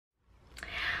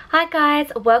Hi guys,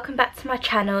 welcome back to my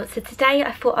channel. So today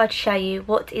I thought I'd show you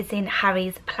what is in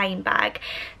Harry's plane bag.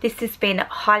 This has been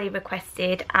highly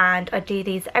requested and I do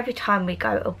these every time we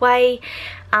go away,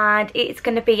 and it's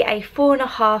going to be a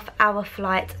 4.5-hour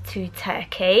flight to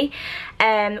Turkey.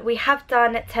 We have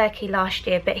done Turkey last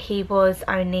year, but he was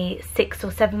only 6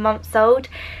 or 7 months old.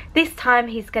 This time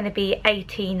he's going to be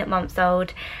 18 months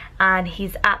old and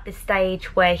he's at the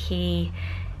stage where he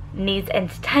needs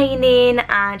entertaining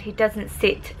and he doesn't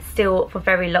sit still for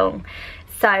very long.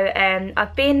 So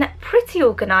I've been pretty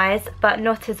organised, but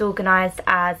not as organised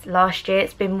as last year.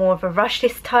 It's been more of a rush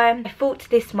this time. I thought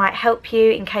this might help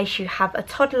you in case you have a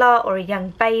toddler or a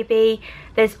young baby.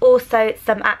 There's also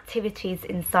some activities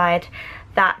inside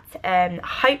that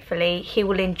hopefully he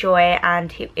will enjoy,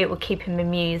 and it will keep him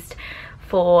amused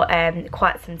for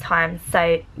quite some time.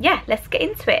 So yeah, let's get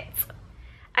into it.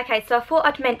 Okay, so I thought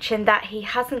I'd mention that he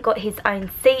hasn't got his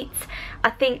own seats.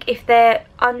 I think if they're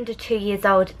under 2 years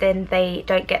old, then they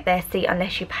don't get their seat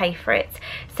unless you pay for it.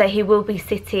 So he will be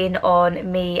sitting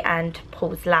on me and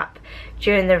Paul's lap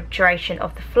during the duration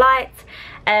of the flight.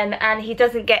 And he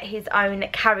doesn't get his own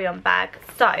carry-on bag.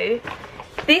 So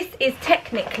this is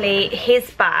technically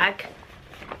his bag,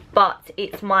 but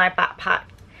it's my backpack.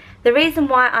 The reason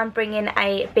why I'm bringing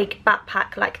a big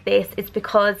backpack like this is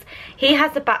because he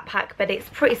has a backpack, but it's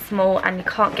pretty small and you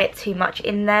can't get too much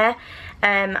in there.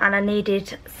 And I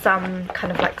needed some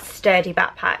kind of like sturdy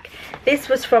backpack. This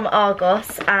was from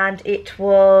Argos and it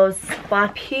was by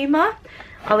Puma.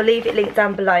 I will leave it linked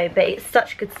down below, but it's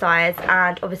such good size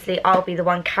and obviously I'll be the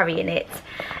one carrying it.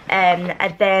 And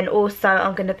then also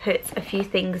I'm going to put a few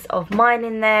things of mine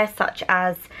in there, such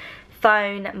as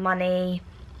phone, money,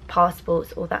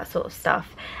 passports, all that sort of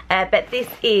stuff. But this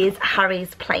is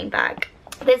Harry's plane bag.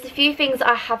 There's a few things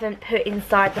I haven't put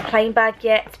inside the plane bag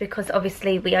yet because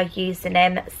obviously we are using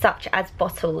them, such as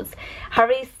bottles.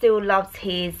 Harry still loves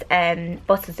his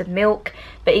bottles of milk,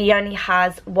 but he only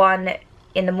has one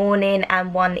in the morning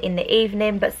and one in the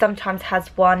evening, but sometimes has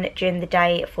one during the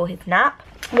day for his nap.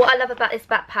 What I love about this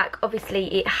backpack,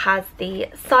 obviously it has the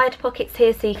side pockets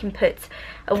here, so you can put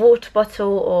a water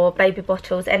bottle or baby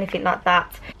bottles, anything like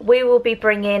that. We will be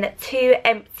bringing 2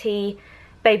 empty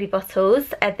baby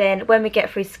bottles, and then when we get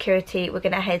through security we're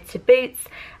going to head to Boots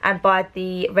and buy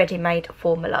the ready-made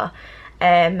formula.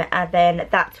 And then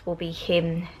that will be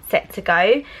him set to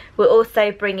go. We're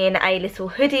also bringing a little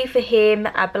hoodie for him,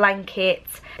 a blanket.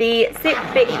 The zip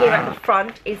bit here at the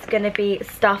front is going to be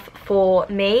stuff for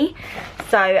me.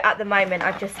 So at the moment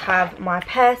I just have my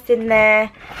purse in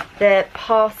there, the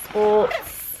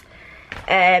passports.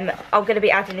 I'm going to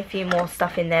be adding a few more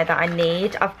stuff in there that I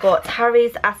need. I've got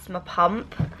Harry's asthma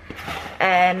pump.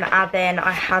 And then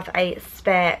I have a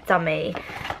spare dummy,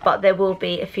 but there will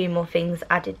be a few more things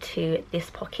added to this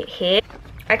pocket here.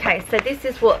 Okay, so this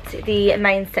is what the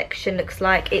main section looks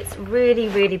like. It's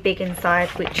really big inside,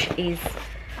 which is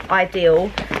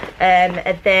ideal.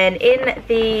 And then in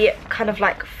the kind of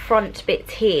like front bit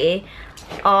here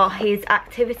are his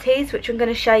activities, which I'm going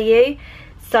to show you.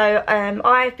 So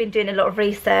I've been doing a lot of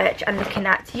research and looking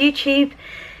at YouTube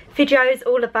videos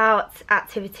all about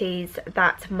activities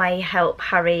that may help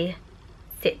Harry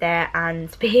sit there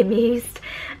and be amused.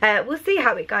 We'll see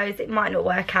how it goes. It might not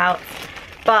work out,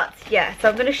 but yeah, so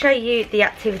I'm going to show you the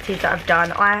activities that I've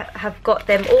done. I have got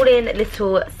them all in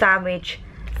little sandwich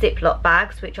Ziploc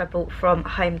bags, which I bought from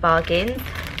Home Bargains.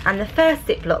 And the first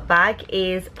Ziploc bag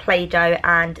is Play-Doh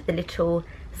and the little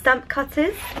stamp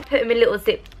cutters. Put them in little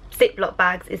Ziploc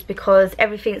bags is because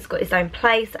everything's got its own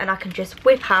place and I can just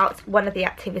whip out one of the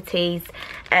activities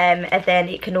and then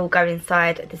it can all go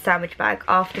inside the sandwich bag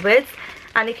afterwards.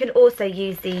 And you can also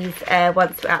use these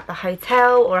once we're at the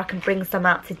hotel, or I can bring some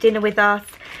out to dinner with us.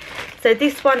 So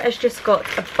this one has just got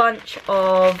a bunch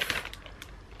of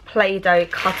Play-Doh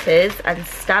cutters and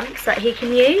stamps that he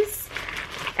can use,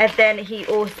 and then he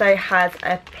also has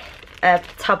a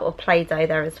tub of Play-Doh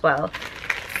there as well.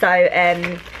 So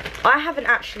I haven't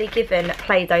actually given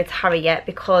Play-Doh to Harry yet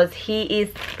because he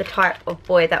is the type of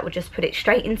boy that will just put it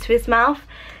straight into his mouth.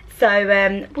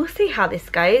 So we'll see how this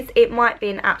goes. It might be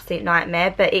an absolute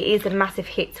nightmare, but it is a massive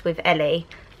hit with Ellie.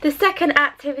 The second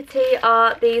activity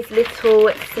are these little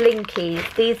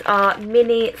slinkies. These are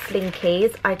mini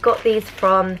slinkies. I got these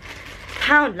from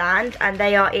Poundland and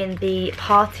they are in the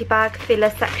party bag filler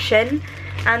section.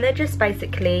 And they're just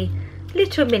basically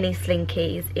little mini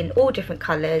slinkies in all different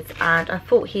colours, and I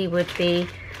thought he would be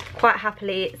quite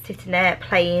happily sitting there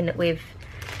playing with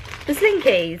the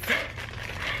slinkies.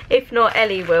 If not,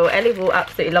 Ellie will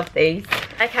absolutely love these.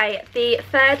 Okay, the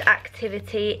third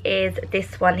activity is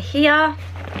this one here.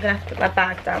 I'm gonna have to put my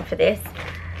bag down for this.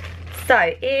 So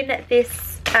in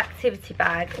this activity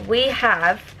bag, we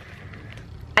have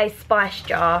a spice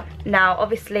jar. Now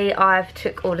obviously I've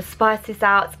took all the spices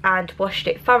out and washed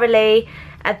it thoroughly,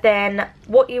 and then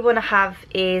what you want to have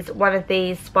is one of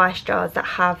these spice jars that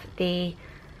have the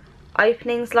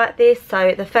openings like this.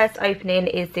 So the first opening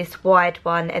is this wide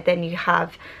one, and then you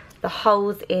have the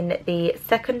holes in the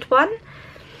second one.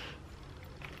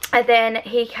 And then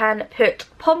he can put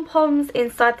pom-poms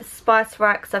inside the spice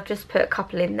rack, so I've just put a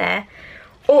couple in there.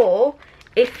 Or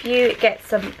if you get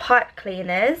some pipe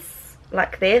cleaners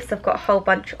like this, I've got a whole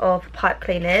bunch of pipe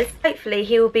cleaners. Hopefully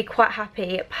he will be quite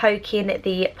happy poking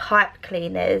the pipe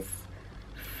cleaners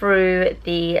through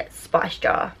the spice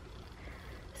jar.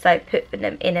 So putting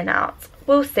them in and out.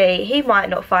 We'll see. He might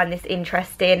not find this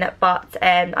interesting, but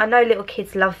I know little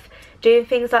kids love doing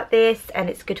things like this, and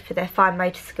it's good for their fine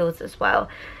motor skills as well.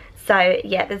 So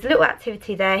yeah, there's a little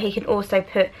activity there. He can also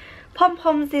put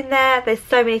pom-poms in there. There's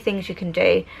so many things you can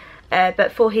do.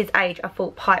 But for his age, I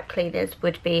thought pipe cleaners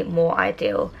would be more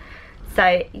ideal.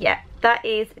 So yeah, that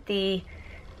is the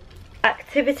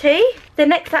activity. The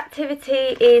next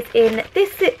activity is in this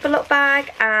Ziploc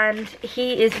bag, and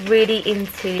he is really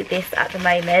into this at the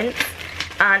moment.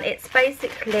 And it's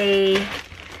basically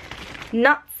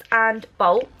nuts and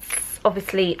bolts,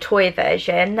 obviously toy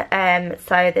version.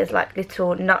 So there's like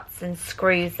little nuts and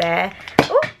screws there.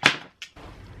 Ooh.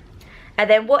 And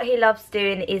then what he loves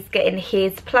doing is getting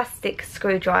his plastic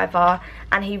screwdriver,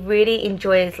 and he really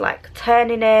enjoys like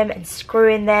turning them and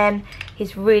screwing them.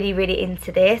 He's really, really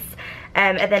into this.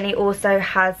 And then he also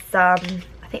has some,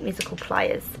 I think these are called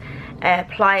pliers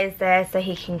there, so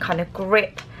he can kind of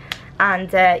grip.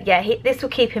 And yeah, this will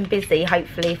keep him busy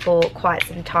hopefully for quite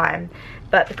some time.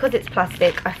 But because it's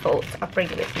plastic, I thought I'd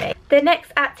bring it with me. The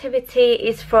next activity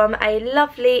is from a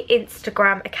lovely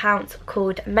Instagram account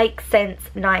called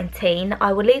MakeSense19.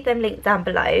 I will leave them linked down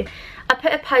below. I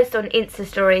put a post on Insta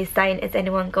stories saying, has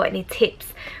anyone got any tips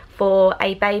for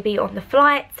a baby on the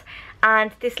flight?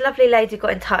 And this lovely lady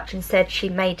got in touch and said she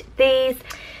made these.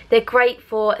 They're great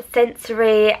for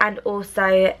sensory and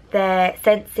also their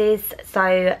senses,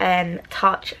 so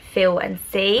touch, feel and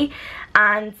see.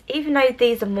 And even though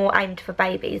these are more aimed for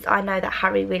babies, I know that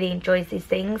Harry really enjoys these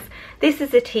things. This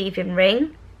is a teething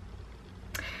ring,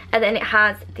 and then it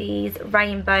has these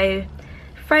rainbow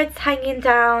threads hanging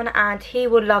down, and he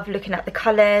will love looking at the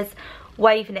colours,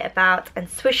 waving it about and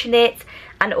swishing it.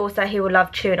 And also he will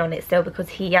love chewing on it still, because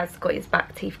he has got his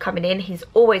back teeth coming in. He's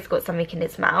always got something in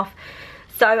his mouth.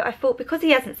 So I thought, because he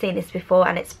hasn't seen this before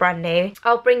and it's brand new,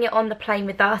 I'll bring it on the plane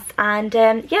with us, and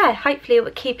yeah, hopefully it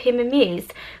will keep him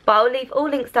amused. But I'll leave all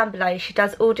links down below. She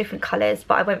does all different colours,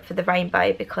 but I went for the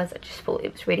rainbow because I just thought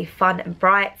it was really fun and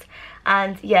bright.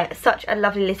 And yeah, such a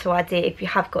lovely little idea if you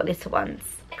have got little ones.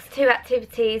 Next two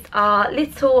activities are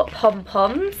little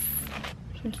pom-poms,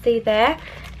 you can see there.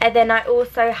 And then I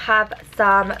also have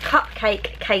some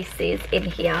cupcake cases in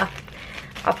here.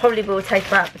 I probably will take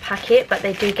them out of the packet, but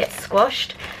they do get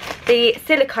squashed. The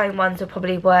silicone ones will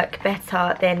probably work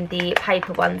better than the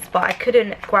paper ones, but I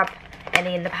couldn't grab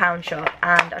any in the pound shop,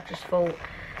 and I just thought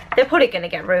they're probably going to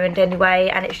get ruined anyway,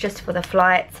 and it's just for the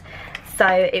flight, so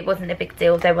it wasn't a big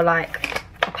deal. They were like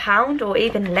 £1 or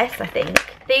even less, I think.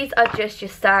 These are just your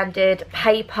standard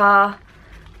paper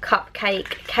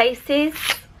cupcake cases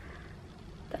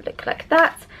that look like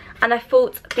that. And I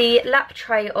thought the lap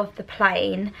tray of the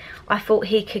plane, I thought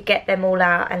he could get them all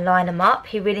out and line them up.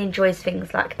 He really enjoys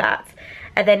things like that.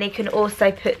 And then he can also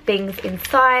put things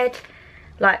inside,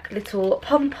 like little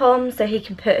pom-poms, so he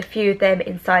can put a few of them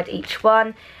inside each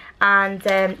one. And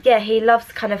yeah, he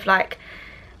loves kind of like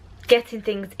getting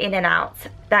things in and out.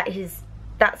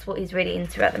 That's what he's really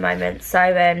into at the moment. So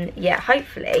yeah,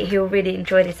 hopefully he'll really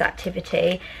enjoy this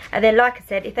activity. And then, like I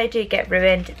said, if they do get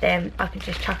ruined, then I can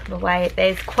just chuck them away.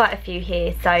 There's quite a few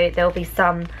here, so there'll be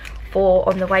some for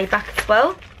on the way back as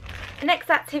well. The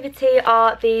next activity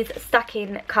are these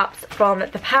stacking cups from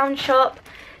the pound shop.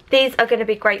 These are going to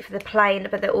be great for the plane,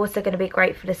 but they're also going to be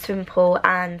great for the swimming pool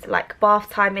and like bath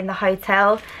time in the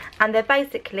hotel. And they're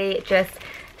basically just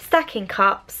stacking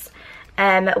cups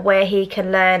where he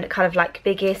can learn kind of like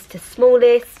biggest to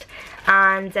smallest.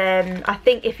 And I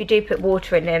think if you do put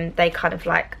water in them, they kind of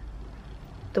like,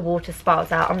 the water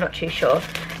spirals out. I'm not too sure.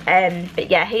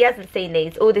 But yeah, he hasn't seen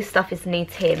these. All this stuff is new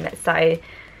to him, so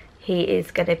he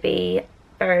is going to be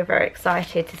very, very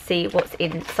excited to see what's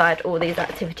inside all these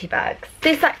activity bags.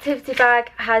 This activity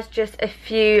bag has just a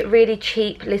few really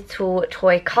cheap little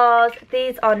toy cars.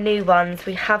 These are new ones.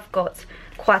 We have got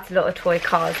quite a lot of toy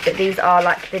cars, but these are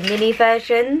like the mini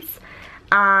versions.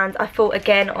 And I thought,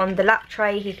 again, on the lap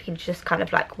tray, he can just kind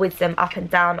of like whiz them up and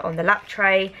down on the lap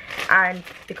tray. And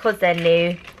because they're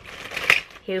new,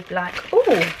 he'll be like,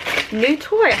 oh, new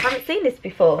toy, I haven't seen this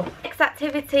before. Next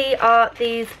activity are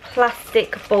these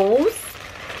plastic balls.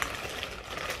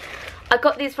 I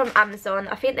got these from Amazon.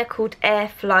 I think they're called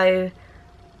airflow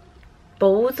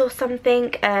balls or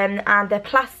something, and they're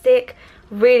plastic,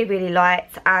 really light,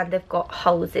 and they've got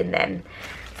holes in them.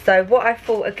 So what I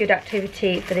thought a good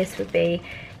activity for this would be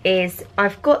is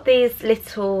I've got these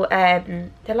little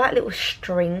they're like little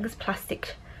strings,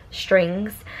 plastic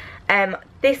strings.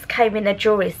 This came in a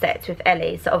jewelry set with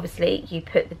Ellie, so obviously you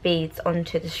put the beads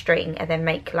onto the string and then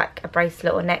make like a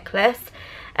bracelet or necklace.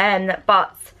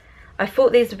 But I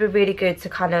thought these would be really good to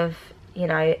kind of, you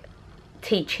know,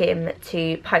 teach him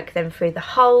to poke them through the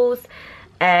holes,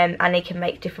 and he can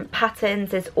make different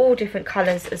patterns. There's all different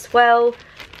colours as well,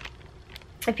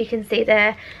 if you can see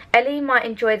there. Ellie might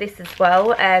enjoy this as well,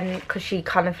 because she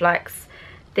kind of likes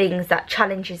things that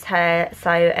challenges her.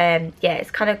 So yeah,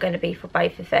 it's kind of going to be for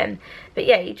both of them. But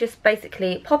yeah, you just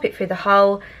basically pop it through the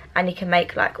hole and you can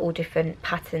make like all different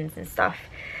patterns and stuff.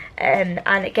 And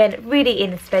again, really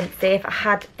inexpensive. I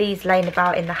had these laying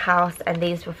about in the house and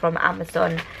these were from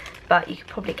Amazon, but you could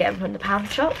probably get them from the pound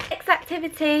shop. Next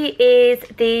activity is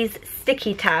these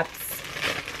sticky tabs.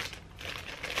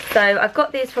 So I've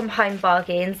got these from Home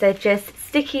Bargains. They're just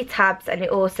sticky tabs, and it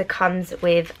also comes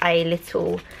with a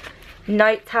little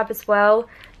note tab as well.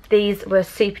 These were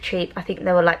super cheap. I think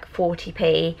they were like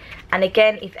 40p. And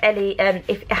again,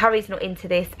 if Harry's not into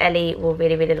this, Ellie will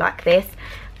really like this.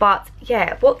 But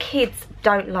yeah, what kids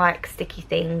don't like sticky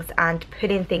things and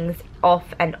putting things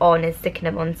off and on and sticking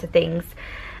them onto things.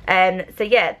 So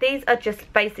yeah, these are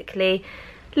just basically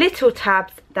little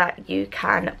tabs that you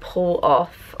can pull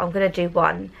off. I'm going to do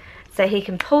one. So he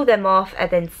can pull them off and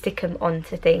then stick them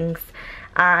onto things.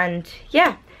 And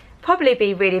yeah, probably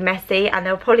be really messy and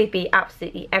they'll probably be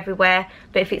absolutely everywhere.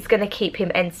 But if it's going to keep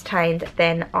him entertained,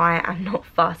 then I am not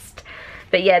fussed.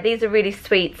 But yeah, these are really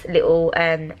sweet little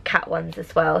cat ones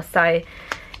as well. So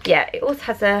yeah, it also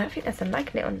has I think there's a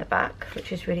magnet on the back,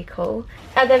 which is really cool.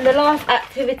 And then the last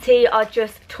activity are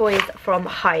just toys from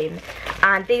home.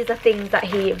 And these are things that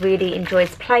he really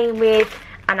enjoys playing with.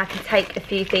 And I can take a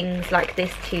few things like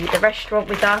this to the restaurant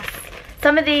with us.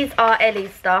 Some of these are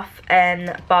Ellie's stuff,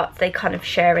 but they kind of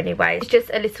share anyway. It's just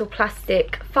a little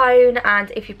plastic phone, and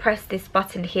if you press this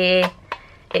button here,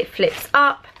 it flips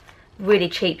up. Really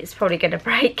cheap, it's probably going to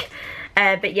break.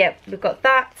 But yeah, we've got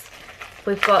that.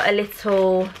 We've got a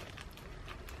little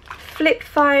flip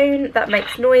phone that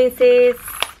makes noises.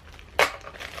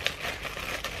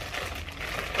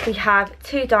 We have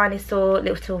two dinosaur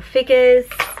little figures.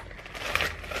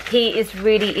 He is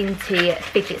really into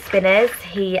fidget spinners.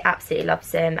 He absolutely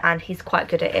loves them and he's quite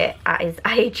good at it at his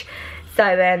age.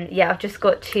 So yeah, I've just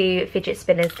got two fidget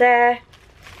spinners there.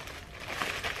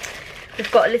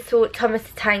 We've got a little Thomas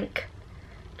the Tank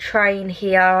train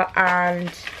here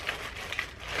and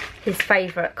his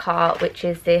favourite car, which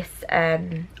is this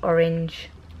orange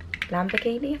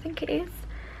Lamborghini, I think it is.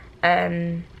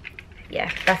 Yeah,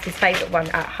 that's his favourite one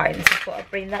at home, so I thought I'd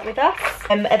bring that with us.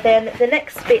 And then the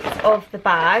next bit of the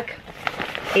bag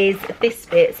is this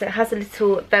bit. So it has a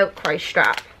little Velcro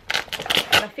strap.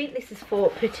 And I think this is for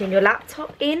putting your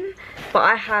laptop in, but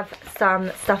I have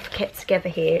some stuff kept together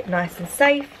here, nice and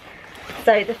safe.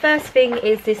 So the first thing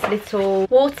is this little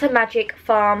Water Magic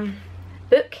Farm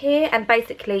book here, and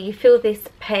basically you fill this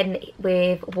pen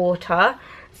with water.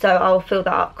 So I'll fill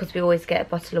that up because we always get a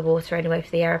bottle of water anyway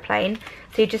for the aeroplane.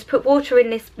 So you just put water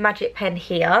in this magic pen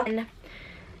here, and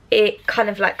it kind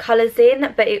of like colours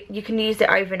in, but you can use it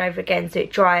over and over again, so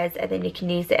it dries and then you can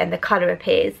use it and the colour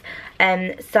appears.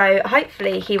 So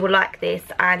hopefully he will like this,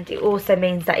 and it also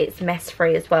means that it's mess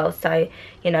free as well, so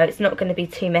you know it's not going to be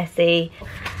too messy.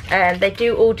 They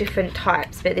do all different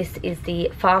types, but this is the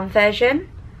farm version.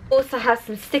 Also has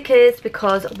some stickers,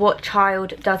 because what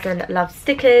child doesn't love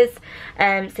stickers?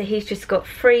 So he's just got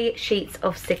 3 sheets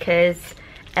of stickers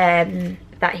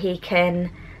that he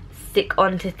can stick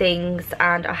onto things,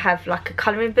 and I have like a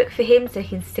colouring book for him so he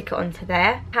can stick it onto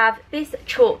there. I have this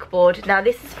chalkboard. Now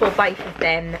this is for both of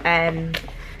them,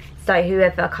 so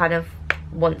whoever kind of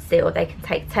wants it, or they can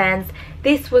take turns.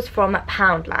 This was from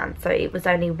Poundland, so it was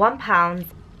only £1.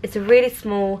 It's a really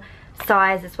small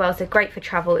size as well, so great for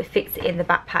travel. It fits in the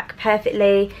backpack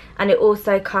perfectly, and it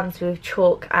also comes with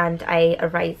chalk and a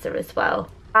eraser as well.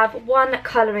 I have one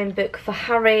colouring book for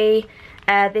Harry.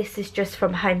 This is just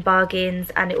from Home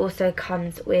Bargains, and it also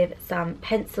comes with some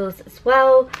pencils as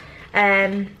well.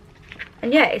 And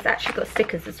yeah, it's actually got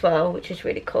stickers as well, which is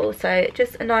really cool. So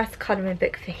just a nice colouring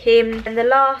book for him. And the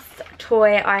last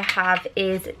toy I have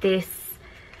is this,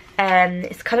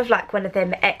 it's kind of like one of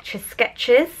them extra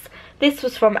sketches, This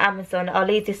was from Amazon. I'll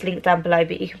leave this link down below,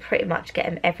 but you can pretty much get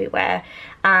them everywhere.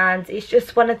 And it's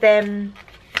just one of them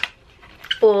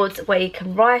boards where you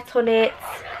can write on it.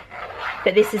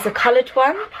 But this is a coloured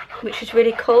one, which is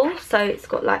really cool. So it's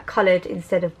got like coloured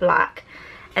instead of black.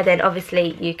 And then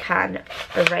obviously you can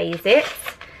erase it.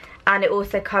 And it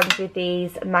also comes with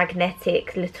these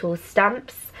magnetic little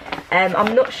stamps.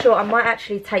 I'm not sure, I might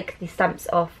actually take the stamps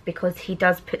off because he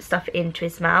does put stuff into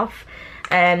his mouth.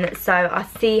 So I'll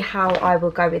see how I will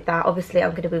go with that. Obviously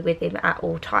I'm going to be with him at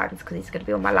all times because he's going to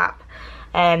be on my lap.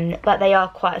 But they are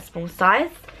quite a small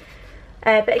size.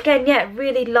 But again, yeah,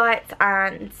 really light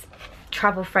and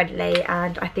travel friendly,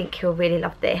 and I think he'll really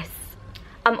love this.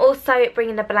 I'm also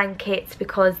bringing a blanket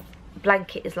because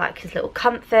blanket is like his little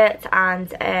comfort,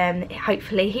 and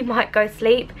hopefully he might go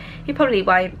sleep. He probably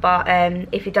won't, but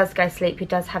if he does go sleep, he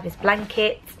does have his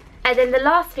blanket. And then the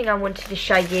last thing I wanted to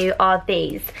show you are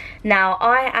these. Now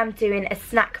I am doing a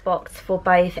snack box for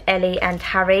both Ellie and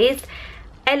Harry's.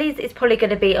 Ellie's is probably going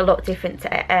to be a lot different to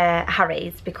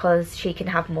Harry's because she can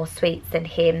have more sweets than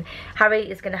him. Harry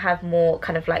is going to have more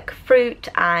kind of like fruit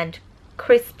and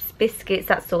crisps, biscuits,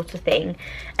 that sort of thing.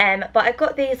 But I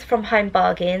got these from Home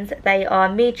Bargains. They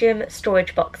are medium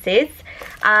storage boxes.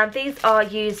 These are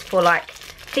used for like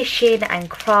fishing and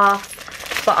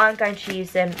crafts, but I'm going to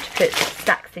use them to put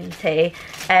snacks into.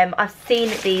 I've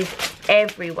seen these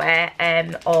everywhere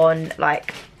on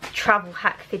like travel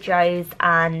hack videos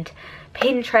and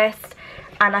Pinterest,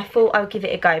 and I thought I would give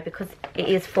it a go because it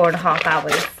is 4.5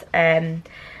 hours. And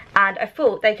I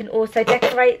thought they can also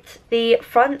decorate the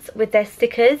front with their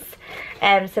stickers,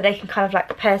 so they can kind of like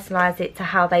personalise it to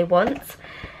how they want.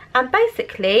 And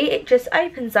basically it just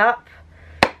opens up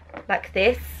like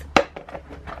this,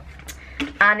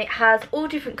 and it has all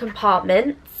different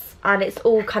compartments, and it's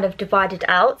all kind of divided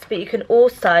out, but you can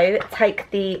also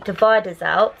take the dividers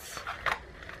out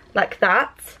like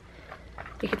that.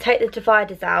 You can take the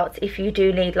dividers out if you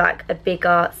do need like a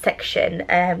bigger section,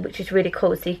 which is really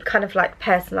cool. So you can kind of like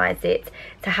personalise it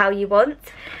to how you want.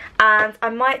 And I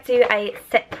might do a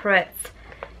separate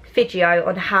video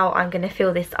on how I'm going to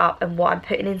fill this up and what I'm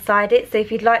putting inside it. So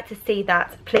if you'd like to see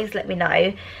that, please let me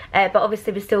know. But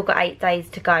obviously we've still got 8 days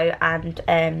to go, and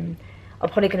I'm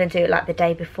probably going to do it like the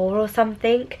day before or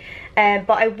something. But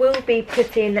I will be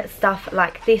putting stuff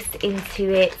like this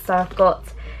into it. So I've got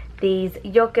these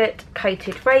yogurt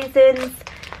coated raisins,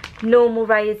 normal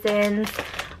raisins.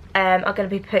 I'm going to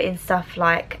be putting stuff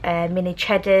like mini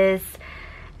cheddars,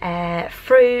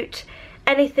 fruit,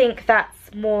 anything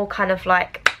that's more kind of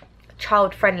like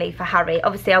child friendly for Harry.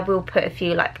 Obviously I will put a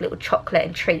few like little chocolate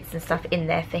and treats and stuff in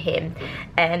there for him.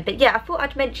 But yeah, I thought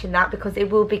I'd mention that because it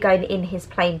will be going in his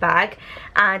plain bag.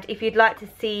 And if you'd like to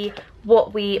see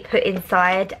what we put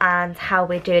inside and how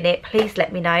we're doing it, please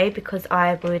let me know because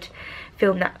I would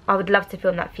film that. I would love to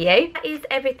film that for you. That is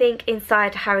everything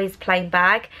inside Harry's plain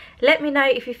bag. Let me know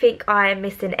if you think I am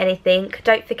missing anything.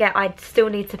 Don't forget I still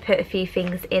need to put a few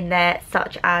things in there,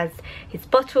 such as his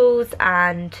bottles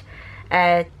and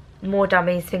more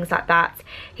dummies, things like that.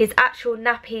 His actual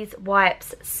nappies,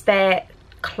 wipes, spare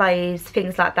clothes,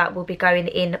 things like that will be going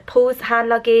in Paul's hand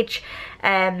luggage.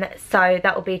 So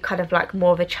that will be kind of like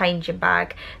more of a changing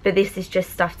bag, but this is just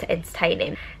stuff to entertain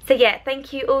him. So yeah,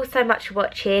 thank you all so much for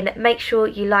watching. Make sure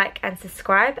you like and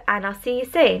subscribe, and I'll see you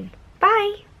soon.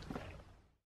 Bye.